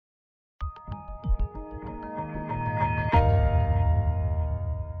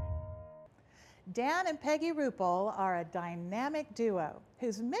Dan and Peggy Rupple are a dynamic duo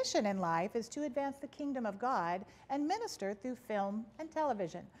whose mission in life is to advance the kingdom of God and minister through film and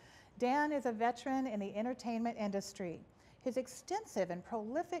television. Dan is a veteran in the entertainment industry. His extensive and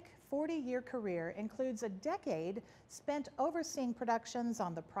prolific 40-year career includes a decade spent overseeing productions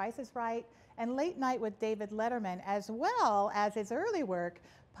on The Price is Right and Late Night with David Letterman, as well as his early work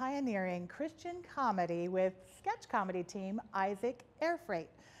pioneering Christian comedy with sketch comedy team Isaac Airfreight.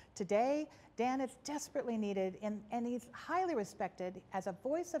 Today, Dan is desperately needed and he's highly respected as a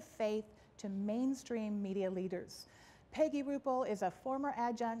voice of faith to mainstream media leaders. Peggy Rupple is a former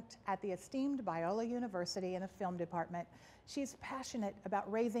adjunct at the esteemed Biola University in the film department. She's passionate about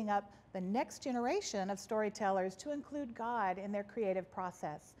raising up the next generation of storytellers to include God in their creative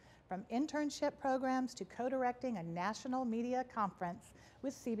process, from internship programs to co-directing a national media conference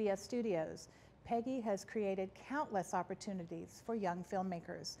with CBS Studios. Peggy has created countless opportunities for young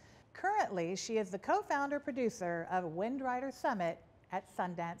filmmakers. Currently, she is the co-founder-producer of Windrider Summit at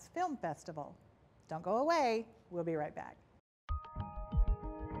Sundance Film Festival. Don't go away. We'll be right back.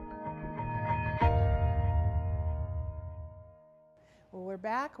 Well, we're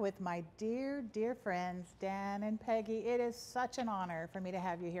back with my dear, dear friends, Dan and Peggy. It is such an honor for me to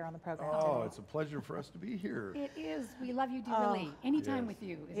have you here on the program today. Oh, it's a pleasure for us to be here. It is. We love you dearly. Anytime with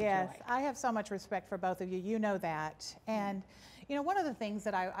you is a joy. I have so much respect for both of you. You know that. And you know, one of the things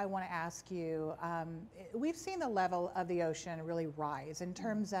that I want to ask you, we've seen the level of the ocean really rise in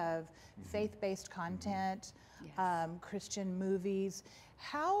terms of faith-based content, Christian movies.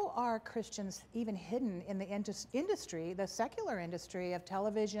 How are Christians even hidden in the industry, the secular industry of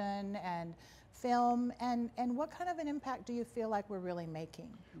television and film, and what kind of an impact do you feel like we're really making?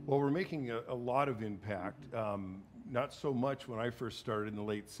 Well, we're making a lot of impact. Not so much when I first started in the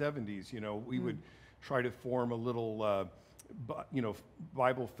late 70s. You know, we would try to form a little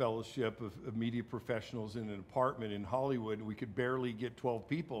Bible fellowship of media professionals in an apartment in Hollywood, and we could barely get 12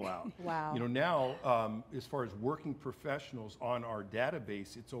 people out. Wow. You know, now, as far as working professionals on our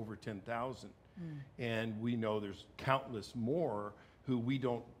database, it's over 10,000. And we know there's countless more who we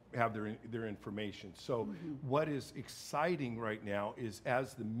don't have their information. So what is exciting right now is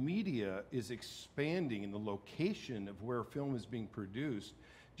as the media is expanding and the location of where film is being produced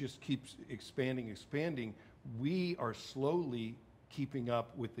just keeps expanding, we are slowly keeping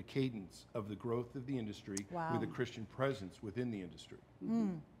up with the cadence of the growth of the industry with a Christian presence within the industry.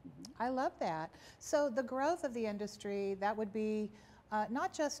 I love that. So the growth of the industry, that would be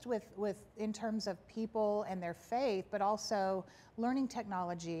not just with in terms of people and their faith, but also learning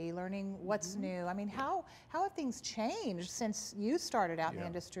technology, learning what's new. I mean, how have things changed since you started out in the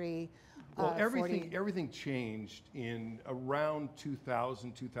industry? Well, everything changed in around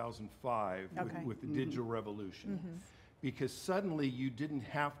 2000, 2005 with the digital revolution. Because suddenly you didn't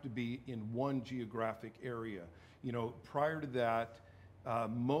have to be in one geographic area. You know, prior to that,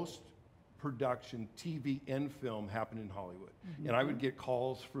 most production, TV and film, happened in Hollywood. And I would get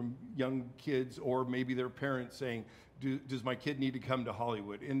calls from young kids or maybe their parents saying, does my kid need to come to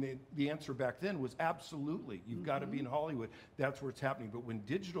Hollywood? And the answer back then was absolutely. You've got to be in Hollywood. That's where it's happening. But when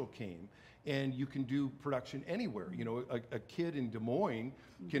digital came, and you can do production anywhere. You know, a kid in Des Moines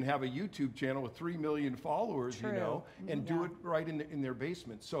can have a YouTube channel with 3 million followers, you know, and do it right in their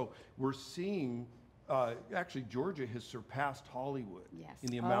basement. So we're seeing, actually Georgia has surpassed Hollywood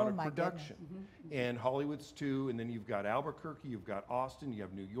in the amount of production. And Hollywood's too, and then you've got Albuquerque, you've got Austin, you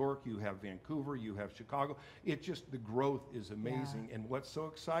have New York, you have Vancouver, you have Chicago. It just, the growth is amazing. And what's so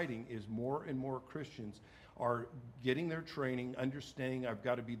exciting is more and more Christians are getting their training, understanding I've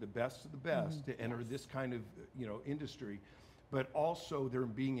got to be the best of the best to enter this kind of, you know, industry, but also they're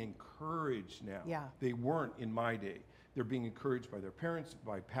being encouraged now. They weren't in my day. They're being encouraged by their parents,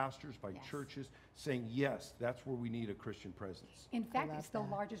 by pastors, by churches, saying, yes, that's where we need a Christian presence. In fact, it's the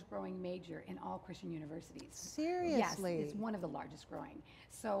largest growing major in all Christian universities. Seriously? Yes, it's one of the largest growing.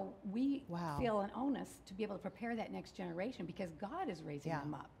 So we feel an onus to be able to prepare that next generation because God is raising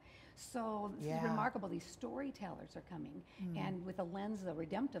them up. So this is remarkable. These storytellers are coming and with a lens, the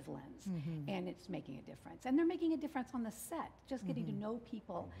redemptive lens, and it's making a difference. And they're making a difference on the set, just getting to know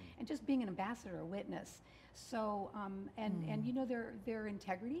people and just being an ambassador, a witness. So, and you know, their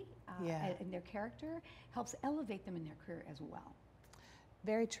integrity and their character helps elevate them in their career as well.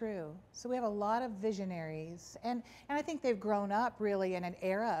 Very true. So we have a lot of visionaries, and I think they've grown up really in an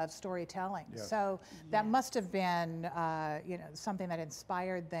era of storytelling. Yes. So that must have been you know, something that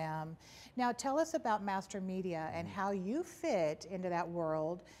inspired them. Now tell us about Master Media and how you fit into that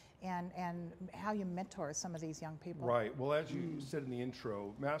world, and how you mentor some of these young people. Right. Well, as you said in the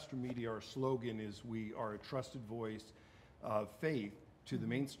intro, Master Media, our slogan is we are a trusted voice of faith to the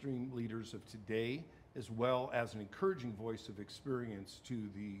mainstream leaders of today, as well as an encouraging voice of experience to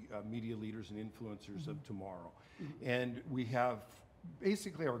the media leaders and influencers of tomorrow. And we have,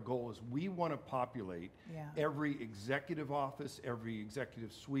 basically our goal is we want to populate every executive office, every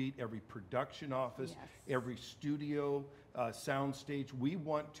executive suite, every production office, every studio, sound stage. We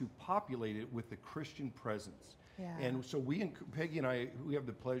want to populate it with the Christian presence. And so Peggy and I, we have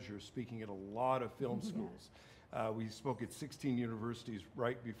the pleasure of speaking at a lot of film schools. We spoke at 16 universities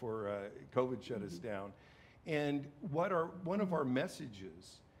right before COVID shut us down. And one of our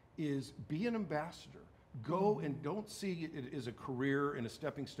messages is be an ambassador. Go and don't see it as a career and a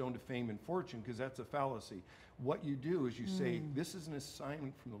stepping stone to fame and fortune, because that's a fallacy. What you do is you say, this is an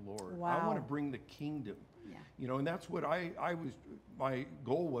assignment from the Lord. I want to bring the kingdom. You know, and that's what my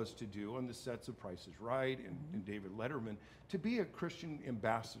goal was to do on the sets of Price is Right and David Letterman, to be a Christian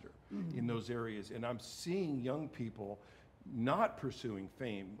ambassador in those areas. And I'm seeing young people not pursuing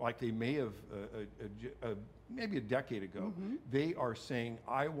fame like they may have maybe a decade ago. They are saying,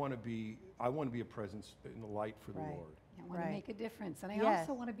 I want to be a presence in the light for the Lord. I want to make a difference. And I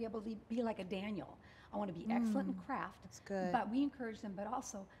also want to be able to be like a Daniel. I want to be excellent in craft. That's good. But we encourage them, but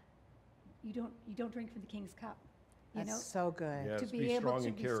also you don't drink from the king's cup. You know? So good. Yes, to be able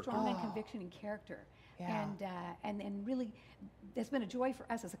to be character. strong in conviction and character. And really, that's been a joy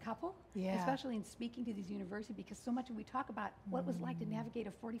for us as a couple, especially in speaking to these universities, because so much we talk about what it was like to navigate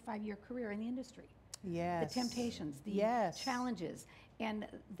a 45-year career in the industry. The temptations, the challenges, and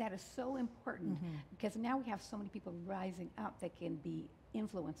that is so important because now we have so many people rising up that can be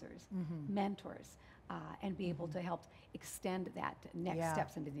influencers, mentors, and be able to help extend that next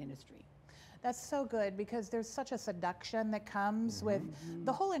steps into the industry. That's so good, because there's such a seduction that comes with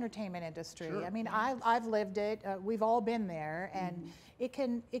the whole entertainment industry. I mean, I've lived it. We've all been there, and it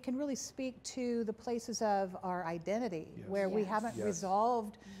can really speak to the places of our identity where we haven't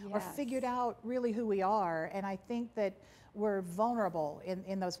resolved or figured out really who we are. And I think that we're vulnerable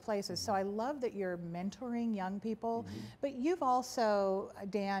in those places. So I love that you're mentoring young people, but you've also,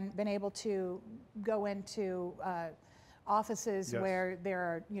 Dan, been able to go into offices where there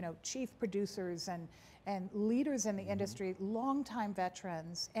are, chief producers and leaders in the industry, longtime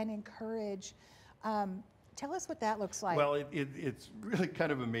veterans, and encourage. Tell us what that looks like. Well, it's really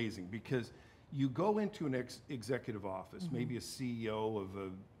kind of amazing, because you go into an executive office, maybe a CEO of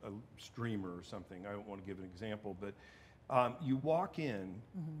a streamer or something. I don't want to give an example, but you walk in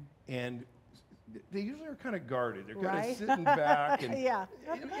and they usually are kind of guarded. They're kind of sitting back and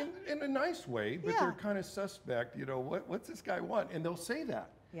in a nice way, but they're kind of suspect. What's this guy want? And they'll say that.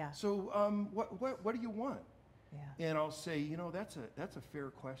 So what do you want? And I'll say, that's a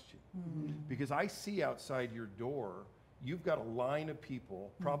fair question, because I see outside your door, you've got a line of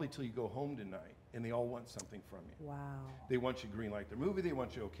people, probably till you go home tonight, and they all want something from you. Wow. They want you to greenlight their movie, they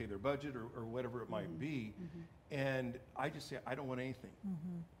want you to okay their budget or whatever it might be. And I just say, I don't want anything.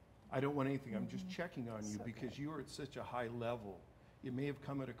 I don't want anything. I'm just checking on you because you are at such a high level. It may have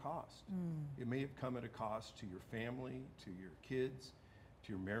come at a cost. It may have come at a cost to your family, to your kids,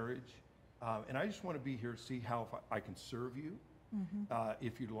 to your marriage. And I just want to be here to see how I can serve you.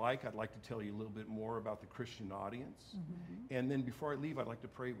 If you'd like, I'd like to tell you a little bit more about the Christian audience. And then before I leave, I'd like to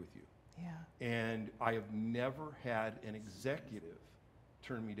pray with you. And I have never had an executive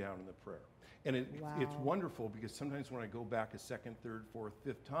turn me down in the prayer. And it's wonderful, because sometimes when I go back a second, third, fourth,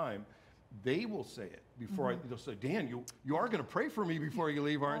 fifth time, they will say it before they'll say, Dan, you are going to pray for me before you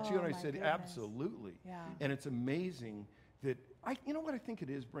leave, aren't you? And I said, absolutely. And it's amazing that you know what I think it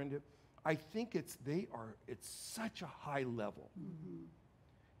is, Brenda? I think it's such a high level.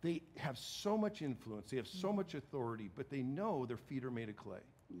 They have so much influence, they have so much authority, but they know their feet are made of clay.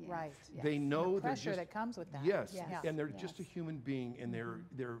 Right. They know the pressure that comes with that. And they're just a human being, and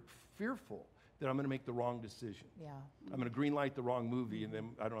they're fearful that I'm going to make the wrong decision. I'm going to greenlight the wrong movie, and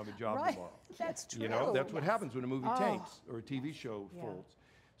then I don't have a job tomorrow. That's true. That's what happens when a movie tanks or a TV show folds.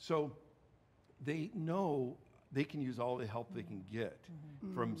 So they know they can use all the help they can get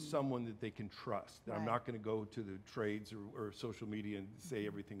from someone that they can trust. I'm not going to go to the trades or social media and say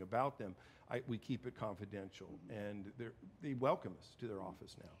everything about them. We keep it confidential, and they welcome us to their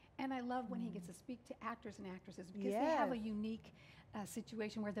office now. And I love when he gets to speak to actors and actresses, because they have a unique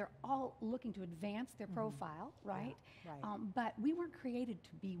situation where they're all looking to advance their profile, right? But we weren't created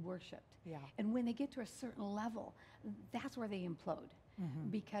to be worshipped. And when they get to a certain level, that's where they implode.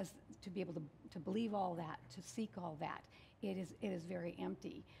 Because to be able to believe all that, to seek all that, it is very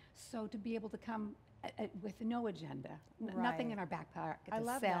empty. So to be able to come with no agenda, nothing in our back pocket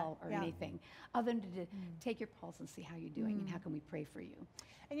to sell or anything, other than to take your pulse and see how you're doing and how can we pray for you.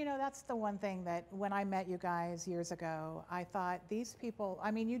 And you know, that's the one thing that when I met you guys years ago, I thought these people,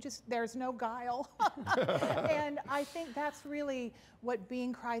 I mean, there's no guile. And I think that's really what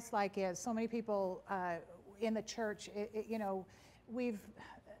being Christ-like is. So many people in the church, you know, we've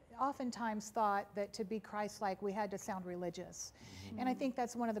oftentimes thought that to be Christ-like, we had to sound religious. And I think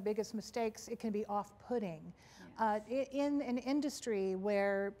that's one of the biggest mistakes. It can be off-putting. In an industry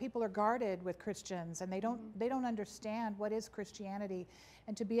where people are guarded with Christians and they don't understand what is Christianity,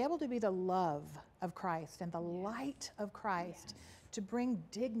 and to be able to be the love of Christ and the light of Christ, to bring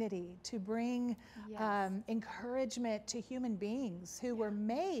dignity, to bring encouragement to human beings who were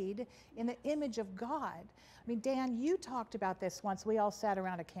made in the image of God. I mean, Dan, you talked about this once. We all sat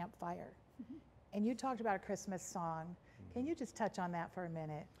around a campfire, and you talked about a Christmas song. Can you just touch on that for a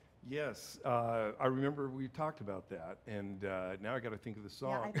minute? Yes, I remember we talked about that, and now I got to think of the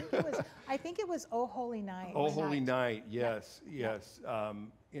song. Yeah, I think it was "Oh Holy Night." Oh Holy Night, yes, yes.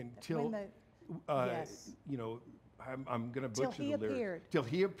 Until you know, I'm going to butcher the lyrics. Till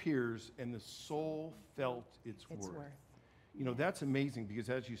he appears, and the soul felt its worth. You know, that's amazing because,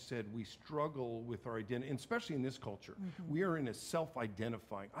 as you said, we struggle with our identity, and especially in this culture. We are in a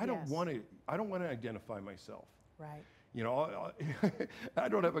self-identifying. I don't want to identify myself. Right. You know, I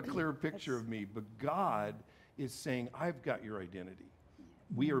don't have a clear picture of me, but God is saying, I've got your identity.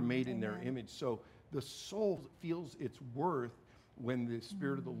 We are made in their image. So the soul feels its worth when the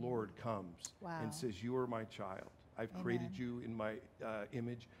Spirit of the Lord comes and says, you are my child. I've created you in my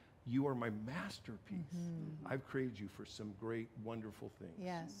image. You are my masterpiece. I've created you for some great, wonderful things.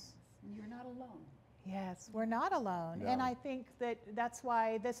 Yes. You're not alone. Yes, we're not alone. No. And I think that's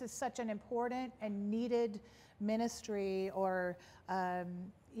why this is such an important and needed ministry or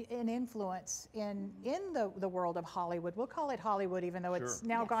an influence in the world of Hollywood. We'll call it Hollywood, even though it's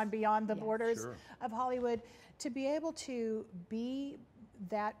now gone beyond the borders of Hollywood. To be able to be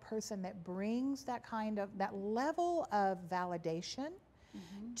that person that brings that level of validation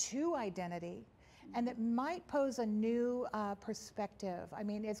to identity, and that might pose a new perspective. I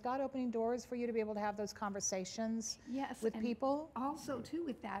mean, is God opening doors for you to be able to have those conversations with people? Also, too,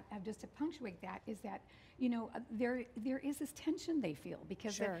 with that, just to punctuate that, is that, you know, there is this tension they feel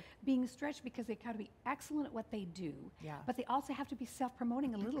because they're being stretched because they got to be excellent at what they do, but they also have to be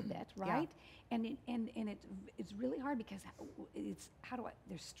self-promoting a little bit, right? And it's really hard because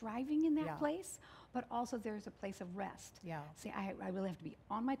they're striving in that place, but also there's a place of rest. See, I really have to be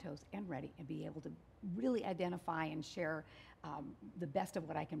on my toes and ready and be able to really identify and share the best of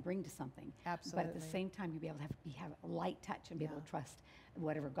what I can bring to something. Absolutely. But at the same time, you'll be able to have a light touch and be able to trust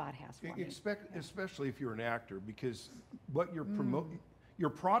whatever God has for me. Especially if you're an actor, because what you're promoting, your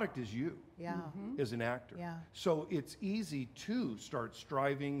product is you as an actor. So it's easy to start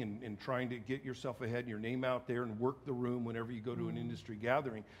striving and trying to get yourself ahead and your name out there and work the room whenever you go to an industry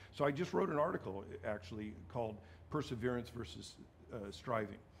gathering. So I just wrote an article actually called Perseverance versus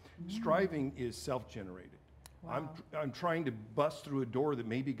Striving. Striving is self-generated. I'm trying to bust through a door that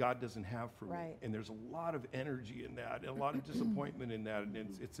maybe God doesn't have for me. And there's a lot of energy in that, and a lot of disappointment in that,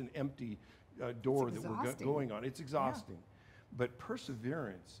 and it's an empty door that we're going on. It's exhausting. But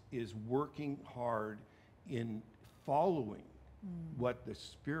perseverance is working hard in following what the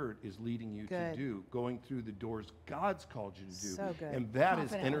Spirit is leading you to do, going through the doors God's called you to do. So good. And that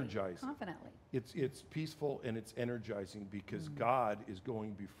is energizing. Confidently. It's peaceful and it's energizing because God is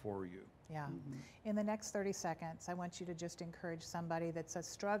going before you. In the next 30 seconds, I want you to just encourage somebody that's a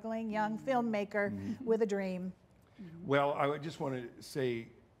struggling young filmmaker with a dream. Well, I just want to say,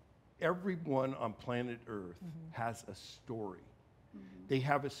 everyone on planet Earth has a story. They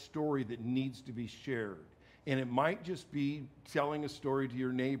have a story that needs to be shared. And it might just be telling a story to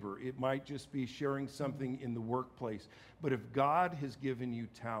your neighbor. It might just be sharing something in the workplace. But if God has given you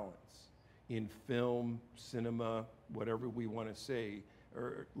talents in film, cinema, whatever we want to say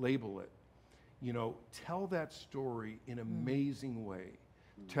or label it, you know, tell that story in an amazing way.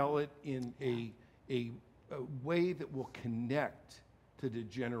 Tell it in a way that will connect to the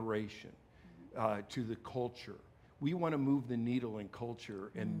generation, to the culture. We want to move the needle in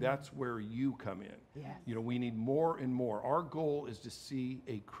culture, and that's where you come in. You know, we need more and more. Our goal is to see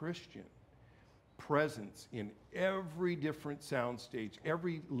a Christian presence in every different soundstage,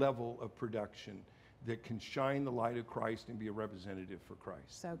 every level of production that can shine the light of Christ and be a representative for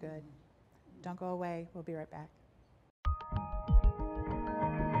Christ. So good. Don't go away. We'll be right back.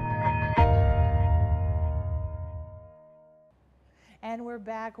 And we're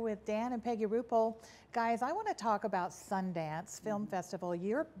back with Dan and Peggy Rupple. Guys, I want to talk about Sundance Film Festival.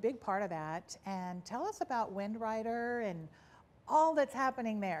 You're a big part of that. And tell us about Windrider and all that's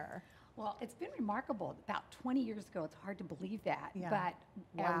happening there. Well, it's been remarkable. About 20 years ago, it's hard to believe that. Yeah. But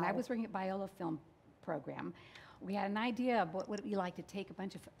Wow. when I was working at Biola Film Program, we had an idea of what would it be like to take a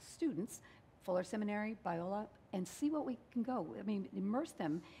bunch of students, Fuller Seminary, Biola, and see what we can go. I mean, immerse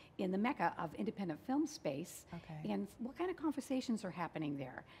them in the mecca of independent film space, and what kind of conversations are happening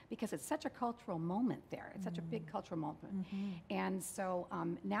there, because it's such a cultural moment there. It's such a big cultural moment. And so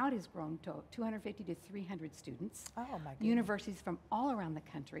now it has grown to 250 to 300 students. Oh, my goodness. Universities from all around the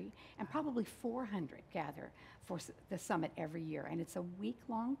country, and probably 400 gather for the summit every year. And it's a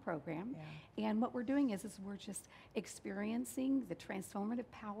week-long program. And what we're doing is we're just experiencing the transformative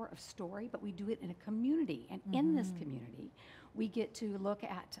power of story, but we do it in a community. And in this community, we get to look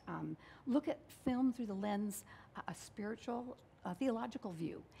at film through the lens, a spiritual, theological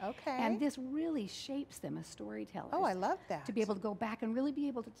view. And this really shapes them as storytellers. Oh, I love that. To be able to go back and really be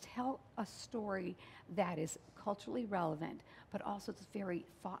able to tell a story that is culturally relevant, but also it's very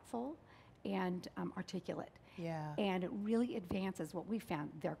thoughtful and articulate. And it really advances what we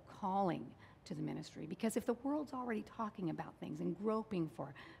found, their calling to the ministry. Because if the world's already talking about things and groping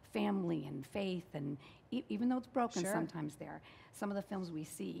for family and faith, and even though it's broken sometimes there, some of the films we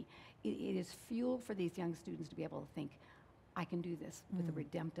see, it is fuel for these young students to be able to think, I can do this with a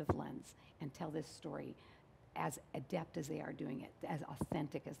redemptive lens and tell this story as adept as they are doing it, as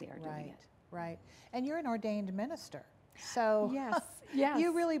authentic as they are doing it. Right. And you're an ordained minister. So yes.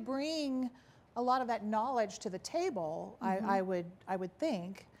 You really bring a lot of that knowledge to the table, I would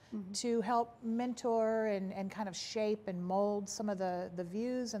think, to help mentor and kind of shape and mold some of the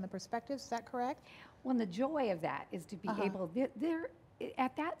views and the perspectives. Is that correct? Well, and the joy of that is to be able, they're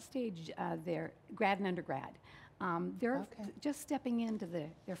at that stage, they're grad and undergrad. They're just stepping into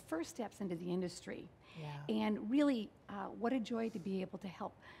their first steps into the industry. And really, what a joy to be able to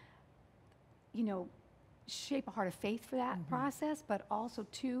help, shape a heart of faith for that process, but also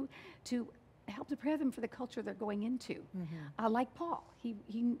to help prepare them for the culture they're going into. Like Paul, he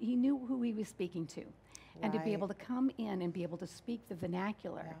knew who he was speaking to. And to be able to come in and be able to speak the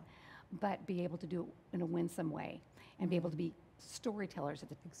vernacular, but be able to do it in a winsome way, and be able to be storytellers at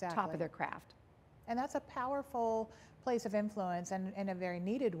the top of their craft. And that's a powerful place of influence, and a very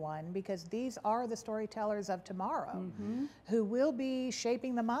needed one, because these are the storytellers of tomorrow who will be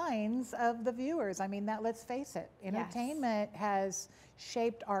shaping the minds of the viewers. I mean, let's face it, entertainment has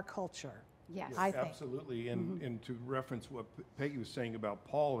shaped our culture. Yes, I think. Absolutely. And to reference what Peggy was saying about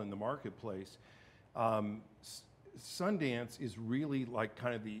Paul in the marketplace, Sundance is really like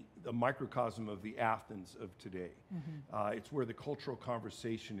kind of the microcosm of the Athens of today. It's where the cultural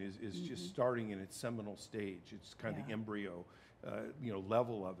conversation is just starting in its seminal stage. It's kind of the embryo,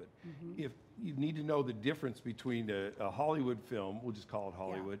 level of it. If you need to know the difference between a Hollywood film, we'll just call it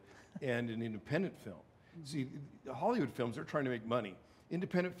Hollywood, and an independent film. See, the Hollywood films, they're trying to make money.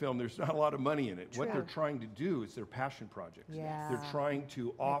 Independent film, there's not a lot of money in it. What they're trying to do is their passion projects. They're trying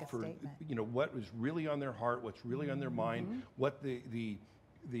to offer, what is really on their heart, what's really on their mind, what the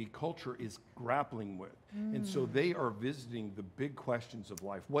culture is grappling with. And so they are visiting the big questions of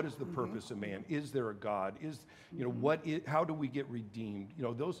life. What is the purpose of man? Is there a God? How do we get redeemed?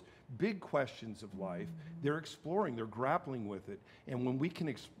 Those big questions of life, they're exploring, they're grappling with it. And when we can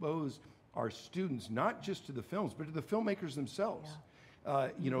expose our students, not just to the films, but to the filmmakers themselves,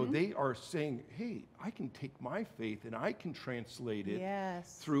 they are saying, hey, I can take my faith and I can translate it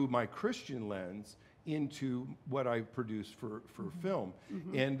through my Christian lens into what I produce for film.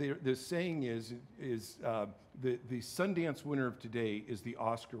 And the saying is the Sundance winner of today is the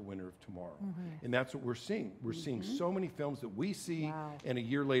Oscar winner of tomorrow. And that's what we're seeing. We're seeing so many films that we see, and a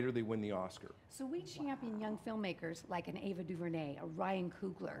year later they win the Oscar. So we champion young filmmakers like an Ava DuVernay, a Ryan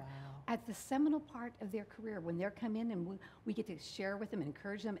Coogler, at the seminal part of their career, when they're come in and we get to share with them,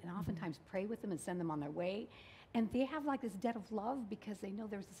 encourage them, and oftentimes pray with them and send them on their way. And they have like this debt of love, because they know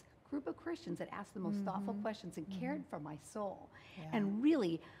there's this group of Christians that asked the most thoughtful questions and cared for my soul. And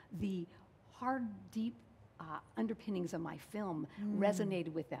really, the hard, deep underpinnings of my film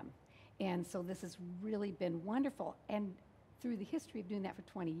resonated with them. And so this has really been wonderful. And through the history of doing that for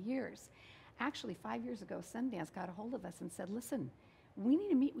 20 years, actually 5 years ago, Sundance got a hold of us and said, listen, we need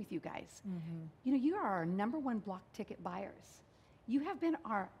to meet with you guys. You are our #1 block ticket buyers. You have been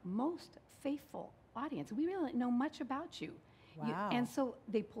our most faithful audience. We really don't know much about you. And so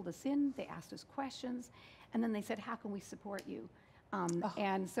they pulled us in, they asked us questions, and then they said, how can we support you?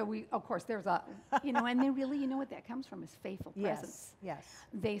 And so we, of course, there's a, and they really, what that comes from is faithful presence.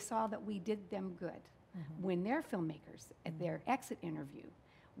 They saw that we did them good. when their filmmakers at their exit interview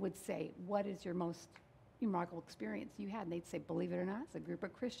would say, what is your most remarkable experience you had? And they'd say, believe it or not, it's a group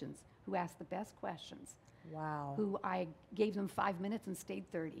of Christians who asked the best questions. Wow. Who I gave them 5 minutes and stayed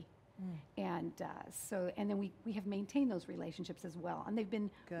 30. And and then we have maintained those relationships as well. And they've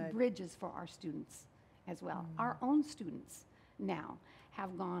been bridges for our students as well. Our own students now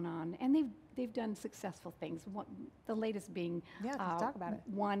have gone on, and they've done successful things. The latest being talk about it.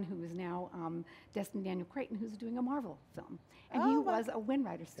 One who is now Destin Daniel Creighton, who's doing a Marvel film. And he was a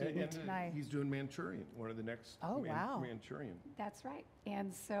Windrider student. And Nice. He's doing Manchurian, one of the next Manchurian. That's right.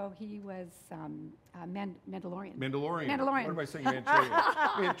 And so he was Mandalorian. What am I saying? Manchurian.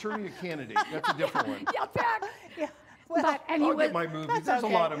 Manchurian candidate. That's a different one. Yeah. Well, I'll get my movies. There's a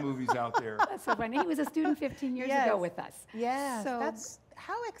lot of movies out there. That's so funny. He was a student 15 years ago with us. Yes. So, that's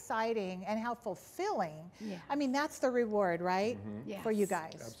how exciting and how fulfilling. Yeah. I mean, that's the reward, right? Yes. For you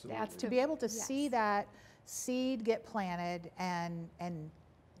guys. Absolutely. That's To be able to see that seed get planted and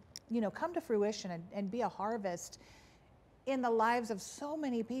come to fruition and be a harvest in the lives of so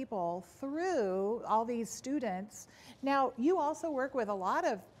many people through all these students. Now, you also work with a lot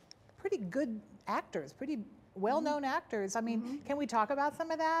of pretty good actors, pretty well-known actors. I mean, can we talk about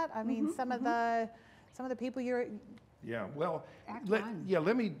some of that? I mean, some of the people you're. Yeah, well,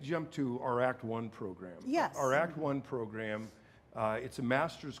 let me jump to our Act 1 program. Yes. Our Act 1 program, it's a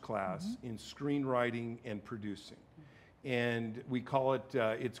master's class in screenwriting and producing. And we call it,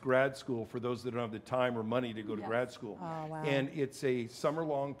 it's grad school for those that don't have the time or money to go to grad school. Oh, wow. And it's a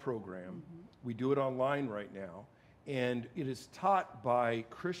summer-long program. We do it online right now. And it is taught by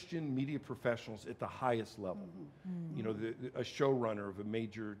Christian media professionals at the highest level. You know, a showrunner of a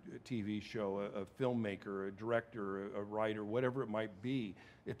major TV show, a filmmaker, a director, a writer, whatever it might be,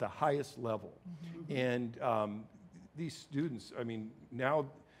 at the highest level. And these students, I mean, now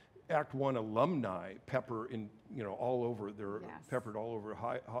Act 1 alumni pepper in, all over, they're peppered all over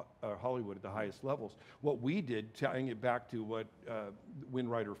Hollywood at the highest levels. What we did, tying it back to what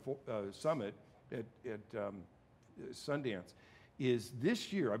Windrider Summit at Sundance, is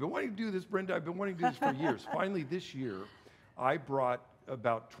this year, I've been wanting to do this, Brenda, I've been wanting to do this for years. Finally, this year, I brought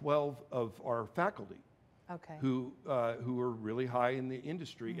about 12 of our faculty who are really high in the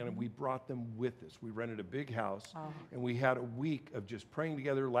industry, and we brought them with us. We rented a big house, and we had a week of just praying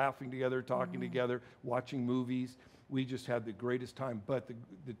together, laughing together, talking together, watching movies. We just had the greatest time. But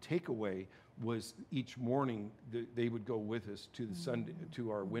the takeaway was each morning they would go with us to the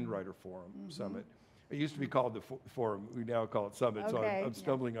to our Windrider Forum Summit. It used to be called the Forum. We now call it Summit, so I'm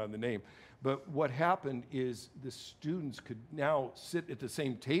stumbling on the name. But what happened is the students could now sit at the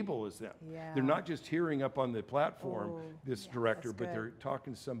same table as them. Yeah. They're not just hearing up on the platform this director, but they're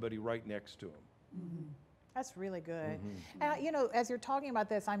talking to somebody right next to them. That's really good. And, as you're talking about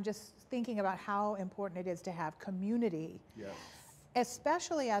this, I'm just thinking about how important it is to have community. Yes.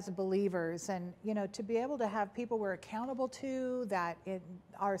 Especially as believers, and to be able to have people we're accountable to, that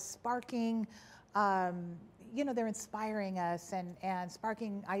are sparking, they're inspiring us and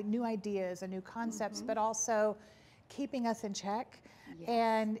sparking new ideas and new concepts, but also keeping us in check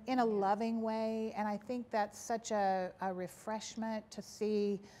and in a loving way. And I think that's such a refreshment to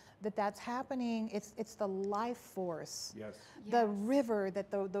see that that's happening. It's the life force, the river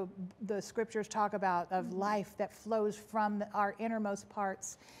that the scriptures talk about of life that flows from our innermost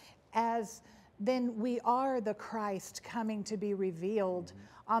parts, as then we are the Christ coming to be revealed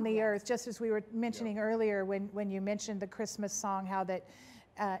on the earth, just as we were mentioning earlier when you mentioned the Christmas song, how that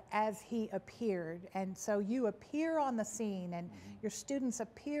as he appeared. And so you appear on the scene, and your students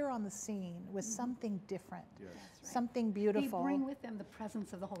appear on the scene with something different, something beautiful. They bring with them the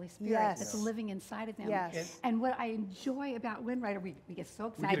presence of the Holy Spirit that's living inside of them. Yes. And what I enjoy about Windrider, we get so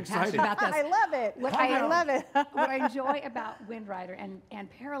excited and passionate about this. I love it. I love it. What I enjoy about Windrider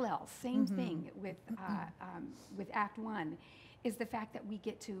and parallel, same thing with Act 1, is the fact that we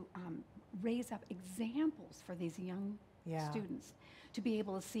get to raise up examples for these young students to be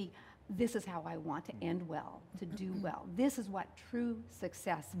able to see, this is how I want to end well, to do well. This is what true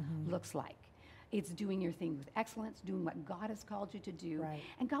success looks like. It's doing your thing with excellence, doing what God has called you to do,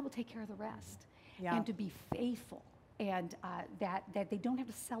 and God will take care of the rest. And to be faithful, and that they don't have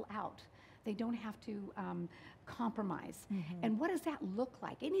to sell out. They don't have to compromise. And what does that look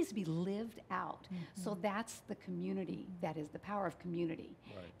like? It needs to be lived out. So that's the community. That is the power of community.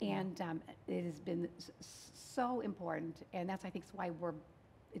 And it has been so important, and that's, I think, why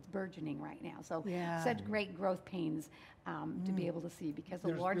it's burgeoning right now. So such great growth pains to be able to see, because the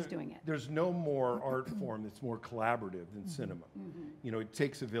Lord's doing it. There's no more art form that's more collaborative than cinema. It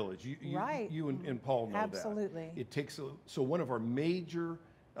takes a village. You and Paul know that. Absolutely. It takes so one of our major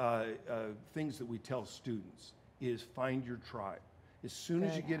things that we tell students is find your tribe. As soon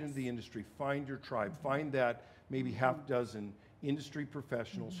as you get into the industry, find your tribe. Find that maybe half dozen industry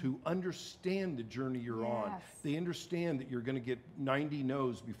professionals who understand the journey you're on. They understand that you're going to get 90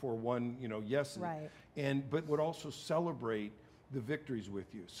 no's before one, yes. But would also celebrate the victories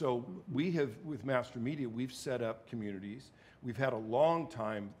with you. So we have, with Master Media, we've set up communities. We've had a long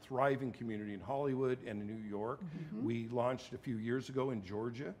time thriving community in Hollywood and in New York. We launched a few years ago in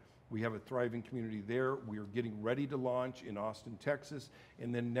Georgia. We have a thriving community there. We are getting ready to launch in Austin, Texas.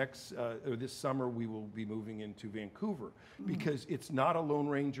 And then this summer, we will be moving into Vancouver, because it's not a Lone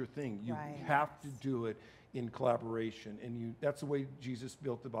Ranger thing. You have to do it in collaboration. And that's the way Jesus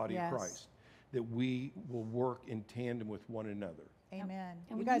built the body of Christ, that we will work in tandem with one another. Amen.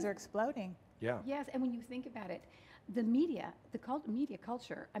 And you guys are exploding. Yeah. Yes, and when you think about it, the media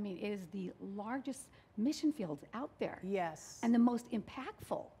culture, I mean, it is the largest mission field out there. Yes. And the most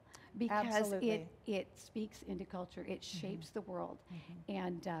impactful, because Absolutely. it speaks into culture, it shapes the world.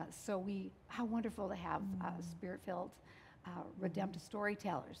 And so how wonderful to have spirit-filled, redemptive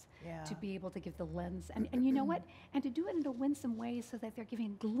storytellers to be able to give the lens. And you know what? And to do it in a winsome way so that they're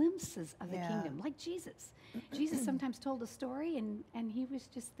giving glimpses of the kingdom, like Jesus. Jesus sometimes told a story, and he was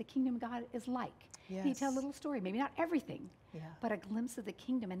just, the kingdom of God is like. Yes. He'd tell a little story, maybe not everything, but a glimpse of the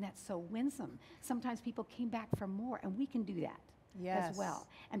kingdom, and that's so winsome. Sometimes people came back for more, and we can do that as well,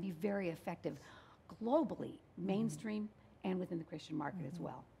 and be very effective globally, mainstream, and within the Christian market as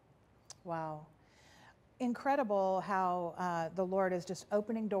well. Wow. Incredible how the Lord is just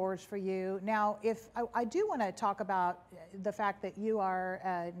opening doors for you. Now, if I do want to talk about the fact that you are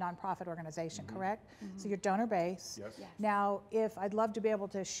a nonprofit organization, correct? So you're donor-based. Yes. Now, I'd love to be able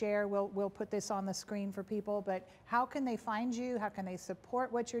to share, we'll put this on the screen for people, but how can they find you? How can they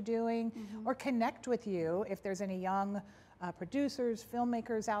support what you're doing, or connect with you if there's any young producers,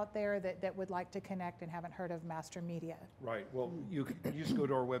 filmmakers out there that would like to connect and haven't heard of Master Media? Right. Well, you just go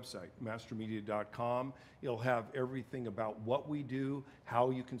to our website, mastermedia.com. It'll have everything about what we do, how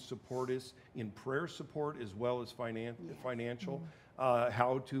you can support us in prayer support as well as financial,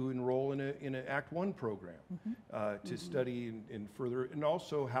 how to enroll in an Act 1 program to study and further, and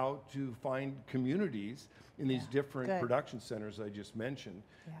also how to find communities in these different production centers I just mentioned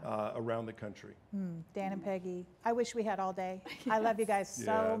around the country. Dan and Peggy, I wish we had all day. I love you guys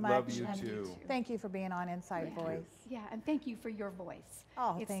so much. Love you and too. Thank you for being on Inside Voice. Yeah, and thank you for your voice.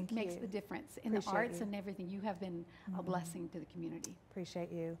 Oh, It thank makes you. the difference in Appreciate the arts you. and everything. You have been a blessing to the community.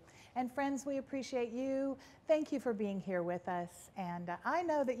 Appreciate you. And friends, we appreciate you. Thank you for being here with us. And I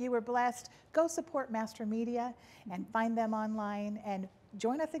know that you were blessed. Go support Master Media and find them online. And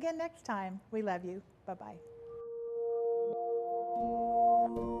join us again next time. We love you. Bye-bye.